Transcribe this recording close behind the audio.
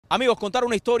Amigos, contar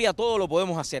una historia todo lo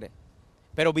podemos hacer,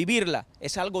 pero vivirla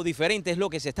es algo diferente, es lo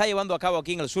que se está llevando a cabo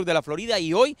aquí en el sur de la Florida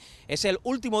y hoy es el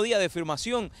último día de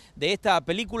filmación de esta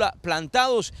película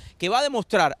Plantados, que va a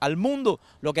demostrar al mundo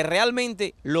lo que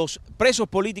realmente los presos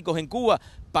políticos en Cuba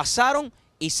pasaron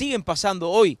y siguen pasando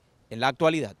hoy en la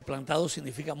actualidad. Plantados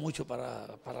significa mucho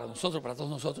para nosotros, para todos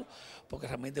nosotros, porque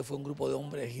realmente fue un grupo de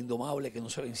hombres indomables que no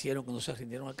se vencieron, que no se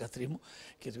rindieron al castrismo,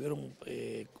 que estuvieron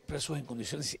presos en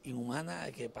condiciones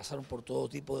inhumanas, que pasaron por todo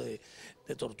tipo de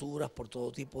torturas, por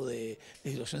todo tipo de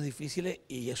situaciones difíciles,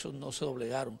 y eso no se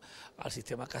doblegaron al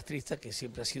sistema castrista, que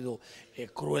siempre ha sido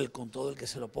cruel con todo el que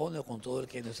se lo opone o con todo el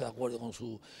que no está de acuerdo con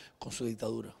su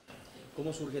dictadura.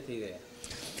 ¿Cómo surge esta idea?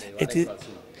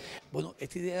 Bueno,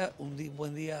 esta idea, un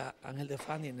buen día Ángel de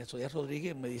Fani y Néstor Díaz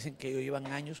Rodríguez me dicen que ellos llevan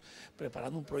años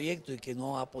preparando un proyecto y que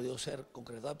no ha podido ser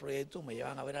concretado el proyecto. Me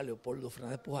llevan a ver a Leopoldo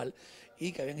Fernández Pujal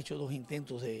y que habían hecho 2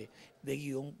 intentos de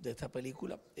guión de esta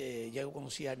película. Ya yo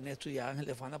conocí a Ernesto y a Ángel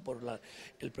de Fana por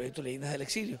el proyecto Leyendas del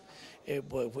Exilio.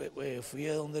 Fui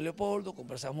a donde Leopoldo,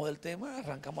 conversamos del tema,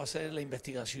 arrancamos a hacer la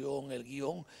investigación, el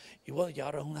guión, y bueno, ya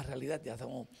ahora es una realidad, ya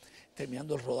estamos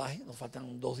terminando el rodaje, nos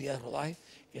faltan 2 días de rodaje,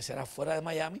 que será fuera de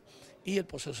Miami, y el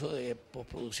proceso de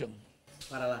postproducción.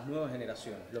 Para las nuevas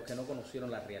generaciones, los que no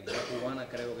conocieron la realidad cubana,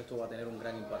 creo que esto va a tener un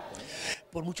gran impacto, ¿no?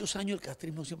 Por muchos años el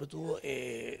castrismo siempre tuvo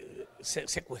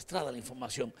secuestrada la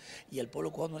información y al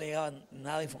pueblo cubano no le llegaba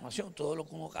nada de información. Todo lo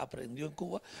que uno aprendió en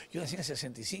Cuba, yo nací en el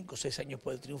 65, 6 años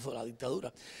después del triunfo de la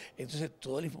dictadura. Entonces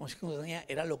toda la información que uno tenía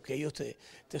era lo que ellos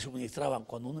te suministraban.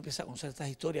 Cuando uno empieza a conocer estas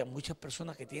historias, muchas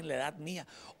personas que tienen la edad mía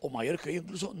o mayores que yo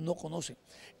incluso no conocen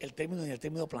el término, ni el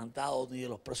término plantado, ni de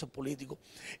los presos políticos.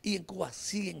 Y en Cuba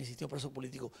siguen existiendo presos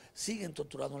políticos, siguen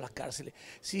torturando en las cárceles,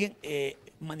 siguen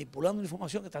manipulando la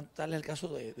información, que tal es el caso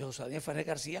de José Daniel Ferrer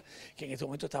García, que en este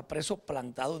momento está preso,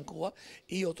 plantado en Cuba,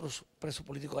 y otros presos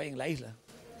políticos hay en la isla.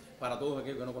 Para todos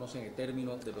aquellos que no conocen el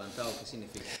término de plantado, ¿qué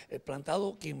significa? El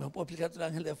plantado, quien me puede explicar el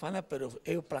Ángel de Fana, pero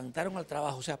ellos plantaron al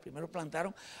trabajo, o sea, primero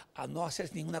plantaron a no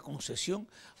hacer ninguna concesión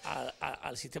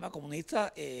al sistema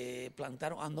comunista,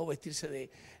 plantaron a no vestirse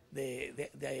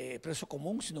de preso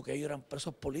común, sino que ellos eran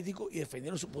presos políticos y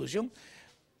defendieron su posición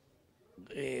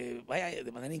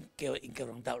de manera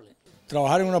inquebrantable.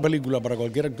 Trabajar en una película para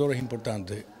cualquier actor es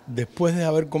importante. Después de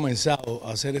haber comenzado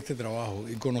a hacer este trabajo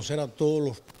y conocer a todos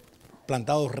los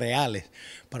plantados reales,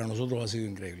 para nosotros ha sido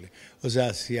increíble. O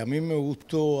sea, si a mí me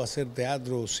gustó hacer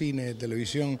teatro, cine,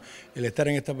 televisión, el estar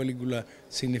en esta película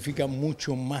significa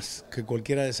mucho más que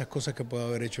cualquiera de esas cosas que pueda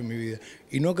haber hecho en mi vida.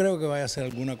 Y no creo que vaya a ser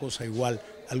alguna cosa igual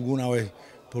alguna vez,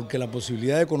 porque la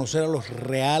posibilidad de conocer a los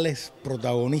reales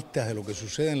protagonistas de lo que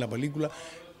sucede en la película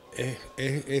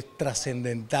es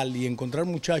trascendental, y encontrar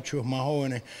muchachos más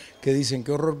jóvenes que dicen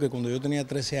qué horror que cuando yo tenía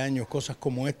 13 años cosas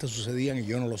como esta sucedían y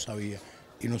yo no lo sabía.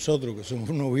 Y nosotros, que somos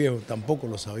unos viejos, tampoco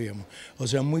lo sabíamos. O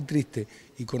sea, muy triste.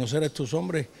 Y conocer a estos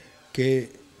hombres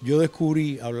que yo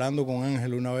descubrí hablando con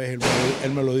Ángel una vez,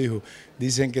 él me lo dijo,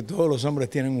 dicen que todos los hombres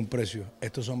tienen un precio,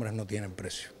 estos hombres no tienen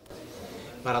precio.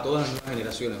 Para todas las nuevas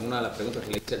generaciones, una de las preguntas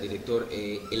que le hice al director,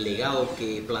 el legado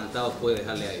que Plantados puede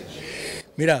dejarle a ellos.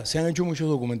 Mira, se han hecho muchos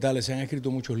documentales, se han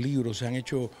escrito muchos libros, se han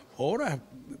hecho obras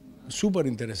súper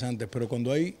interesantes, pero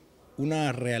cuando hay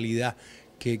una realidad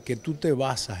que tú te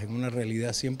basas en una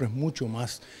realidad, siempre es mucho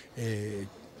más,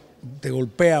 te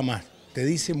golpea más, te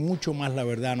dice mucho más la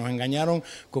verdad. Nos engañaron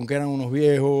con que eran unos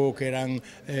viejos, que eran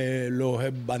los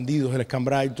bandidos del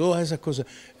escambray, todas esas cosas.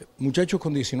 Muchachos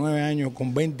con 19 años,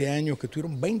 con 20 años, que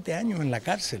estuvieron 20 años en la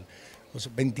cárcel. O sea,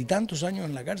 20 y tantos años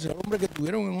en la cárcel. Hombres que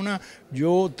tuvieron en una...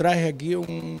 Yo traje aquí a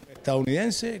un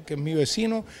estadounidense, que es mi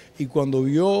vecino, y cuando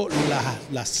vio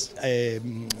las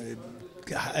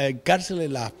cárceles,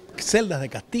 las celdas de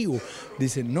castigo,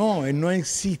 dice, no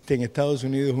existe en Estados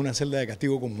Unidos una celda de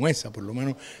castigo como esa, por lo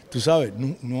menos, tú sabes,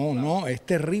 no, es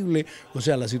terrible, o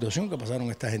sea, la situación que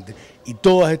pasaron esta gente. Y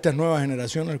todas estas nuevas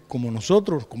generaciones, como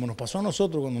nosotros, como nos pasó a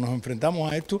nosotros cuando nos enfrentamos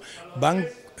a esto,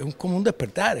 es como un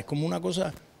despertar, es como una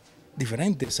cosa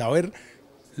diferente, saber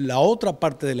la otra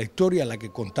parte de la historia, la que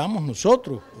contamos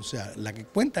nosotros, o sea, la que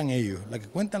cuentan ellos, la que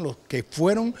cuentan los que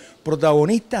fueron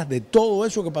protagonistas de todo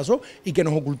eso que pasó y que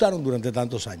nos ocultaron durante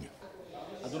tantos años.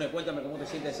 Antonio, cuéntame cómo te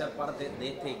sientes ser parte de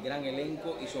este gran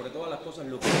elenco y sobre todas las cosas,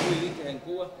 lo que tú viviste en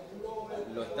Cuba,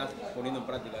 lo estás poniendo en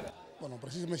práctica acá. Bueno,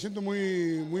 me siento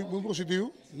muy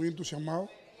positivo, muy entusiasmado,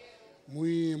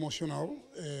 muy emocionado.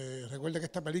 Recuerda que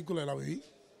esta película la viví,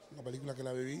 una película que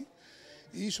la viví.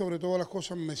 y sobre todas las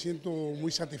cosas me siento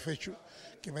muy satisfecho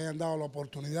que me hayan dado la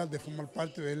oportunidad de formar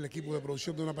parte del equipo de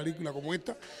producción de una película como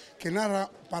esta, que narra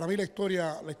para mí la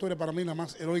historia para mí la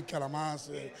más heroica, la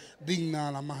más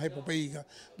digna, la más epopeica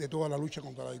de toda la lucha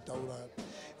contra la dictadura.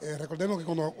 Recordemos que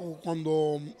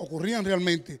cuando ocurrían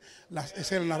realmente las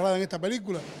escenas narradas en esta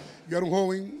película, yo era un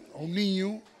joven, un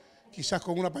niño, quizás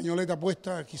con una pañoleta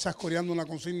puesta, quizás coreando una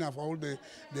consigna a favor de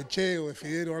Che o de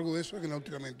Fidel o algo de eso en el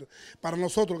adoctrinamiento. Para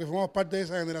nosotros, que formamos parte de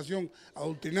esa generación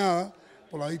adoctrinada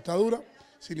por la dictadura,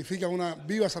 significa una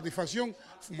viva satisfacción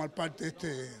formar parte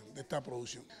de esta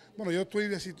producción. Bueno, yo estoy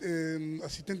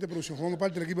asistente de producción, formo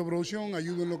parte del equipo de producción,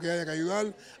 ayudo en lo que haya que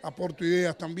ayudar, aporto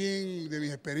ideas también de mis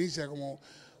experiencias como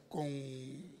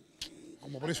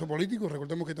preso político.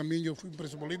 Recordemos que también yo fui un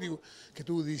preso político que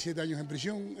tuve 17 años en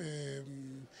prisión.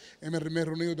 Me he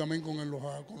reunido también con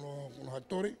los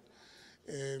actores.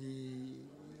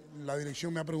 La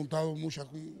dirección me ha preguntado muchas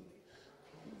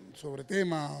sobre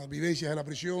temas, vivencias de la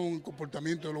prisión,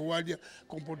 comportamiento de los guardias,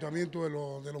 comportamiento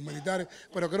de los militares,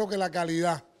 pero creo que la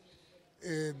calidad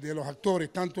de los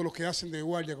actores, tanto los que hacen de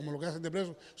guardia como los que hacen de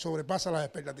presos, sobrepasa las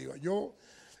expectativas. Yo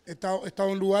he estado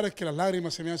en lugares que las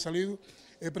lágrimas se me han salido,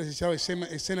 he presenciado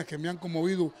escenas que me han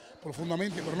conmovido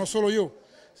profundamente, pero no solo yo.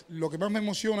 Lo que más me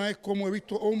emociona es cómo he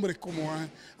visto hombres como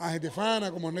Ángel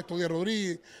Estefana, como Ernesto Díaz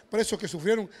Rodríguez, presos que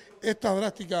sufrieron esta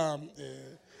drástica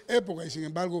época, y sin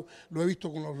embargo lo he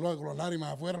visto con las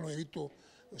lágrimas afuera, lo he visto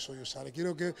sollozar.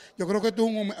 Yo creo que esto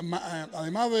es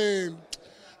además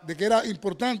de que era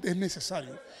importante, es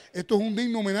necesario. Esto es un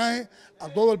digno homenaje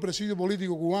a todo el presidio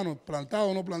político cubano, plantado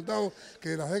o no plantado, que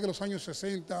desde los años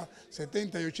 60,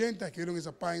 70 y 80 escribieron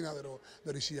esas páginas de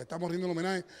Oricía. Estamos rindiendo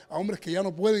homenaje a hombres que ya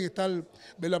no pueden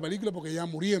ver la película porque ya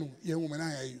murieron, y es un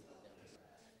homenaje a ellos.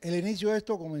 El inicio de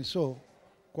esto comenzó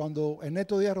cuando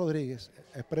Ernesto Díaz Rodríguez,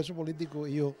 expreso político,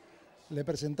 y yo le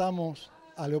presentamos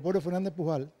a Leopoldo Fernández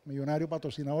Pujal, millonario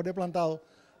patrocinador de Plantados,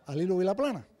 a Lilo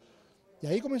Vilaplana. Y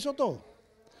ahí comenzó todo.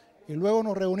 Y luego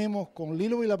nos reunimos con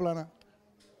Lilo Vilaplana,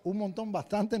 un montón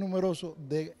bastante numeroso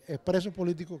de expresos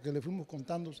políticos que le fuimos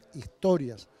contando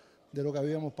historias de lo que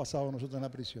habíamos pasado nosotros en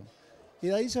la prisión. Y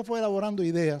de ahí se fue elaborando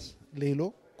ideas,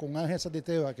 Lilo, con Ángel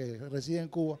Satisteva, que reside en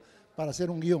Cuba, para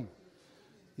hacer un guión.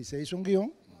 Y se hizo un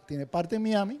guión, tiene parte en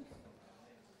Miami,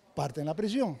 parte en la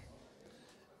prisión.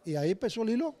 Y ahí empezó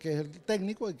Lilo, que es el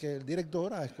técnico y que es el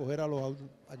director, a escoger a los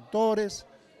actores,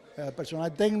 al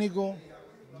personal técnico,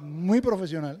 muy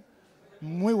profesional,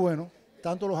 muy bueno,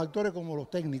 tanto los actores como los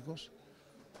técnicos.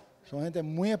 Son gente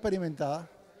muy experimentada.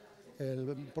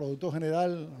 El productor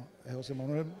general, José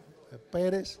Manuel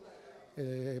Pérez,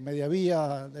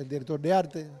 Mediavía, el director de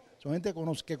arte, son gente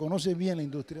que conoce bien la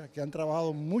industria, que han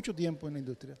trabajado mucho tiempo en la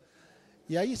industria.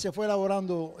 Y ahí se fue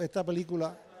elaborando esta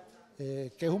película,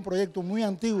 que es un proyecto muy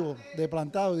antiguo de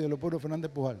Plantados y de Leopoldo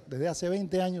Fernández Pujal. Desde hace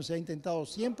 20 años se ha intentado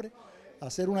siempre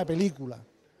hacer una película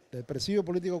del presidio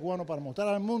político cubano para mostrar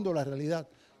al mundo la realidad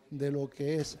de lo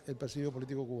que es el presidio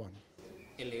político cubano.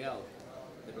 El legado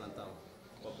de Plantados,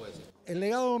 ¿cuál puede ser? El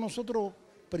legado de nosotros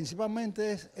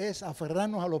principalmente es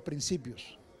aferrarnos a los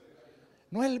principios.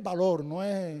 No es el valor, no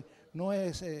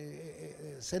es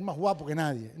ser más guapo que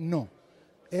nadie, no.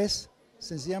 Es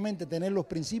sencillamente tener los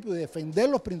principios y defender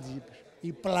los principios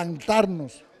y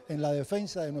plantarnos en la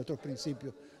defensa de nuestros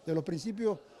principios, de los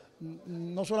principios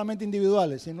no solamente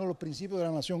individuales, sino los principios de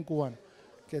la nación cubana,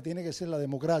 que tiene que ser la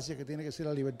democracia, que tiene que ser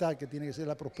la libertad, que tiene que ser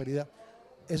la prosperidad.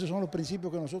 Esos son los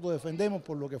principios que nosotros defendemos,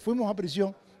 por lo que fuimos a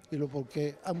prisión y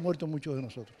porque han muerto muchos de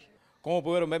nosotros. Como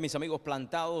pudieron ver mis amigos,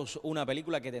 Plantados, una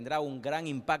película que tendrá un gran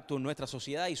impacto en nuestra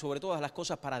sociedad y sobre todas las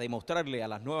cosas para demostrarle a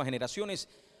las nuevas generaciones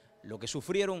lo que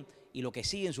sufrieron y lo que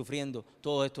siguen sufriendo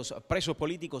todos estos presos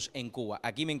políticos en Cuba.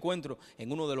 Aquí me encuentro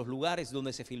en uno de los lugares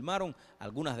donde se filmaron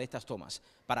algunas de estas tomas.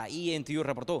 Para INTV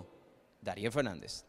reportó Dariel Fernández.